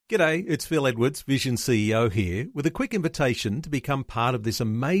G'day, it's Phil Edwards, Vision CEO here, with a quick invitation to become part of this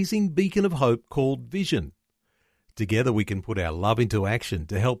amazing beacon of hope called Vision. Together we can put our love into action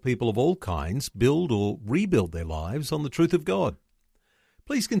to help people of all kinds build or rebuild their lives on the truth of God.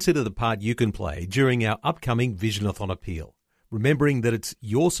 Please consider the part you can play during our upcoming Visionathon appeal, remembering that it's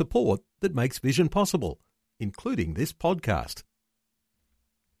your support that makes Vision possible, including this podcast.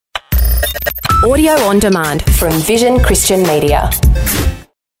 Audio on demand from Vision Christian Media.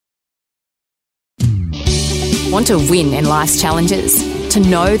 Want to win in life's challenges? To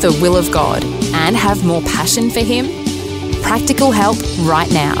know the will of God and have more passion for Him? Practical help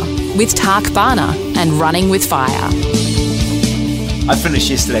right now with Tak Bhana and Running with Fire. I finished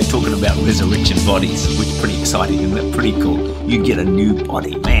yesterday talking about resurrection bodies, which is pretty exciting, isn't it? Pretty cool. You get a new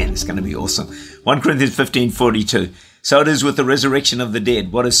body. Man, it's going to be awesome. 1 Corinthians 15:42. So it is with the resurrection of the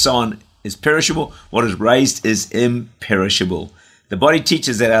dead. What is sown is perishable. What is raised is imperishable. The body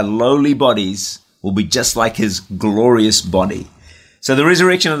teaches that our lowly bodies will be just like His glorious body. So the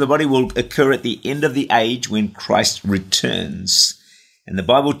resurrection of the body will occur at the end of the age when Christ returns. And the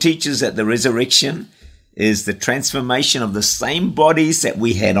Bible teaches that the resurrection is the transformation of the same bodies that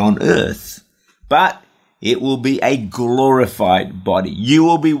we had on earth, but it will be a glorified body. You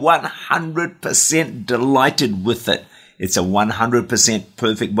will be 100% delighted with it. It's a 100%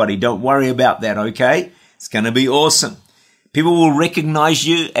 perfect body. Don't worry about that, okay? It's going to be awesome. People will recognize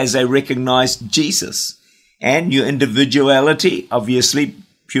you as they recognize Jesus. And your individuality, obviously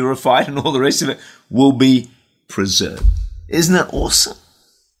purified and all the rest of it, will be preserved. Isn't it awesome?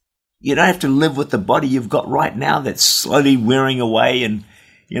 You don't have to live with the body you've got right now that's slowly wearing away and,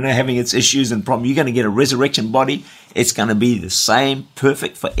 having its issues and problems. You're going to get a resurrection body. It's going to be the same,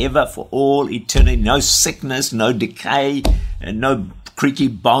 perfect forever, for all eternity. No sickness, no decay, and no creaky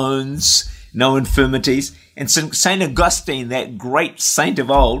bones, no infirmities. And St. Augustine, that great saint of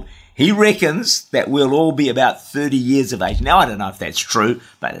old, he reckons that we'll all be about 30 years of age. Now, I don't know if that's true,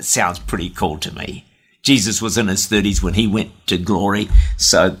 but it sounds pretty cool to me. Jesus was in his 30s when he went to glory,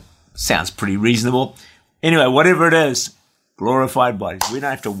 so sounds pretty reasonable. Anyway, whatever it is, glorified bodies. We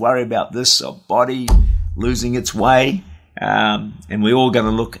don't have to worry about this body losing its way, and we're all going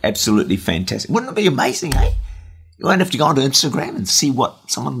to look absolutely fantastic. Wouldn't it be amazing, eh? You won't have to go onto Instagram and see what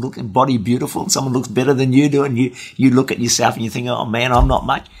someone looking body beautiful and someone looks better than you do, and you look at yourself and you think, oh man, I'm not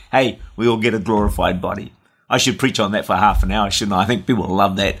much. Hey, we all get a glorified body. I should preach on that for half an hour, shouldn't I? I think people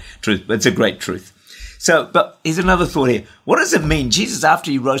love that truth. It's a great truth. So, but here's another thought here. What does it mean? Jesus, after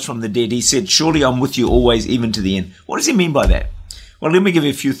he rose from the dead, he said, surely I'm with you always, even to the end. What does he mean by that? Well, let me give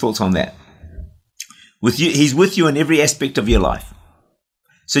you a few thoughts on that. With you, he's with you in every aspect of your life.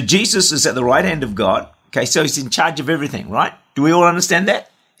 So Jesus is at the right hand of God. Okay, so he's in charge of everything, right? Do we all understand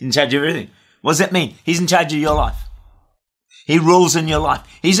that? He's in charge of everything. What does that mean? He's in charge of your life. He rules in your life.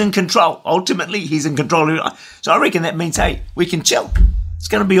 He's in control. Ultimately, he's in control of your life. So I reckon that means, hey, we can chill. It's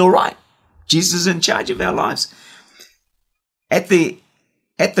going to be all right. Jesus is in charge of our lives. At the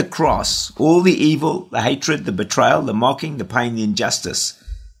cross, all the evil, the hatred, the betrayal, the mocking, the pain, the injustice,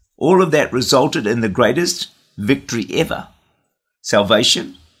 all of that resulted in the greatest victory ever,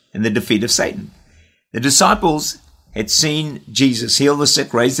 salvation and the defeat of Satan. The disciples had seen Jesus heal the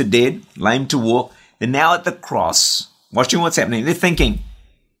sick, raise the dead, lame to walk. They're now at the cross, watching what's happening. They're thinking,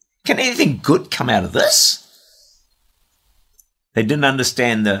 can anything good come out of this? They didn't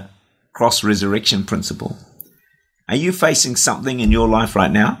understand the cross resurrection principle. Are you facing something in your life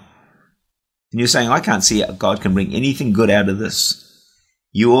right now? And you're saying, I can't see how God can bring anything good out of this.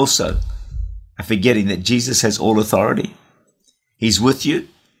 You also are forgetting that Jesus has all authority. He's with you.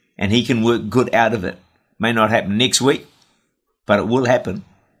 And he can work good out of it. May not happen next week, but it will happen.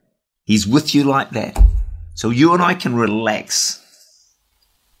 He's with you like that. So you and I can relax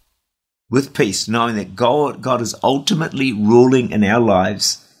with peace, knowing that God is ultimately ruling in our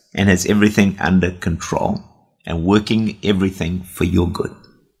lives and has everything under control and working everything for your good.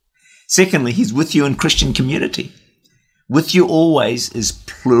 Secondly, he's with you in Christian community. With you always is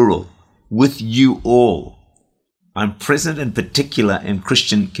plural. With you all. I'm present in particular in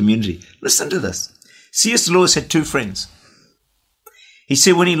Christian community. Listen to this. C.S. Lewis had two friends. He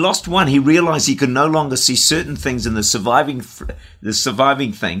said when he lost one, he realized he could no longer see certain things in the surviving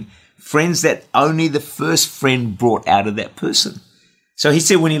thing, friends that only the first friend brought out of that person. So he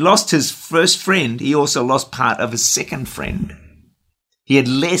said when he lost his first friend, he also lost part of his second friend. He had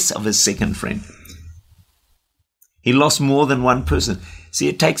less of his second friend. He lost more than one person. See,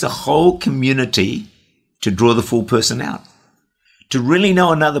 it takes a whole community to draw the full person out. To really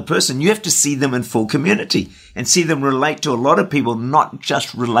know another person, you have to see them in full community and see them relate to a lot of people, not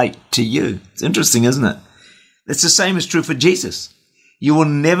just relate to you. It's interesting, isn't it? It's the same is true for Jesus. You will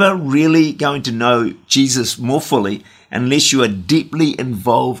never really going to know Jesus more fully unless you are deeply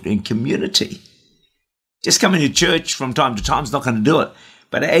involved in community. Just coming to church from time to time is not going to do it.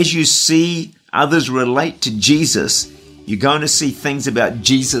 But as you see others relate to Jesus, you're going to see things about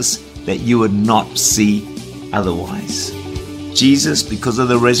Jesus that you would not see otherwise. Jesus, because of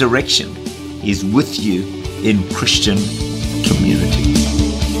the resurrection, is with you in Christian community.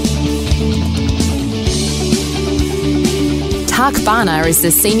 Tak Bhana is the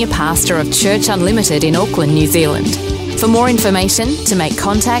Senior Pastor of Church Unlimited in Auckland, New Zealand. For more information, to make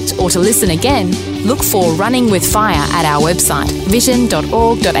contact or to listen again, look for Running with Fire at our website,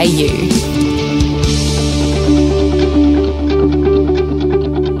 vision.org.au.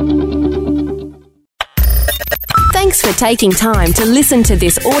 Thanks for taking time to listen to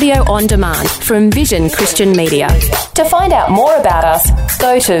this audio on demand from Vision Christian Media. To find out more about us,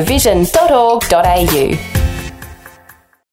 go to vision.org.au.